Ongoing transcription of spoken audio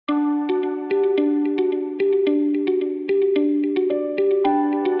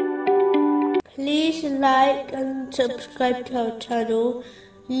like and subscribe to our channel.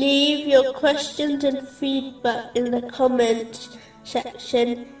 Leave your questions and feedback in the comments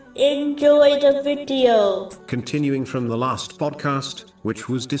section. Enjoy the video. Continuing from the last podcast, which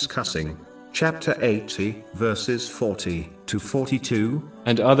was discussing chapter 80, verses 40 to 42.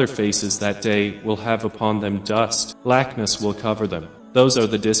 And other faces that day will have upon them dust, blackness will cover them. Those are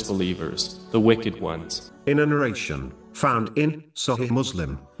the disbelievers, the wicked ones. In a narration found in Sahih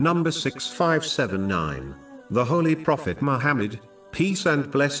Muslim, number 6579, the Holy Prophet Muhammad, peace and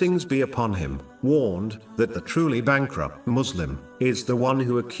blessings be upon him, warned that the truly bankrupt Muslim is the one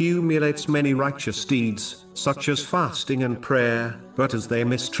who accumulates many righteous deeds, such as fasting and prayer, but as they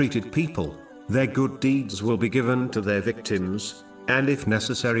mistreated people, their good deeds will be given to their victims, and if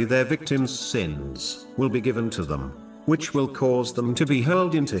necessary their victims' sins will be given to them, which will cause them to be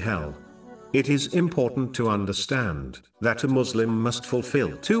hurled into hell. It is important to understand that a Muslim must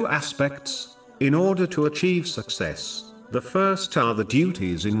fulfill two aspects in order to achieve success. The first are the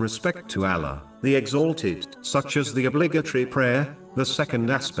duties in respect to Allah, the Exalted, such as the obligatory prayer. The second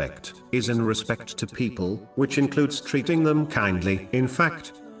aspect is in respect to people, which includes treating them kindly. In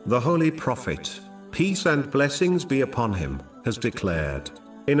fact, the Holy Prophet, peace and blessings be upon him, has declared,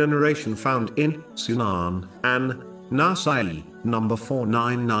 in a narration found in Sunan an-Nasa'i, number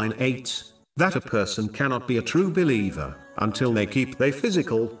 4998, that a person cannot be a true believer until they keep their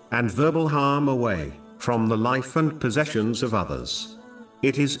physical and verbal harm away from the life and possessions of others.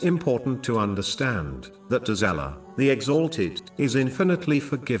 It is important to understand that as Allah, the Exalted, is infinitely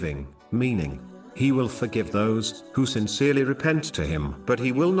forgiving, meaning, He will forgive those who sincerely repent to Him, but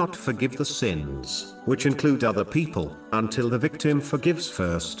He will not forgive the sins, which include other people, until the victim forgives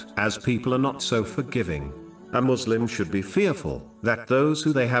first, as people are not so forgiving. A Muslim should be fearful that those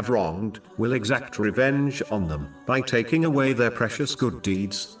who they have wronged will exact revenge on them by taking away their precious good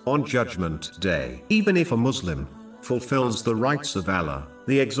deeds on Judgment Day. Even if a Muslim fulfills the rights of Allah,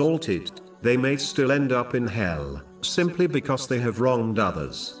 the Exalted, they may still end up in hell, simply because they have wronged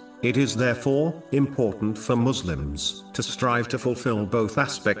others. It is therefore important for Muslims to strive to fulfill both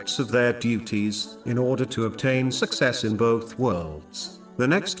aspects of their duties in order to obtain success in both worlds. The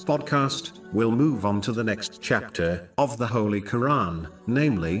next podcast will move on to the next chapter of the Holy Quran,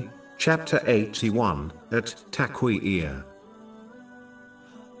 namely, chapter 81, at Taqweer.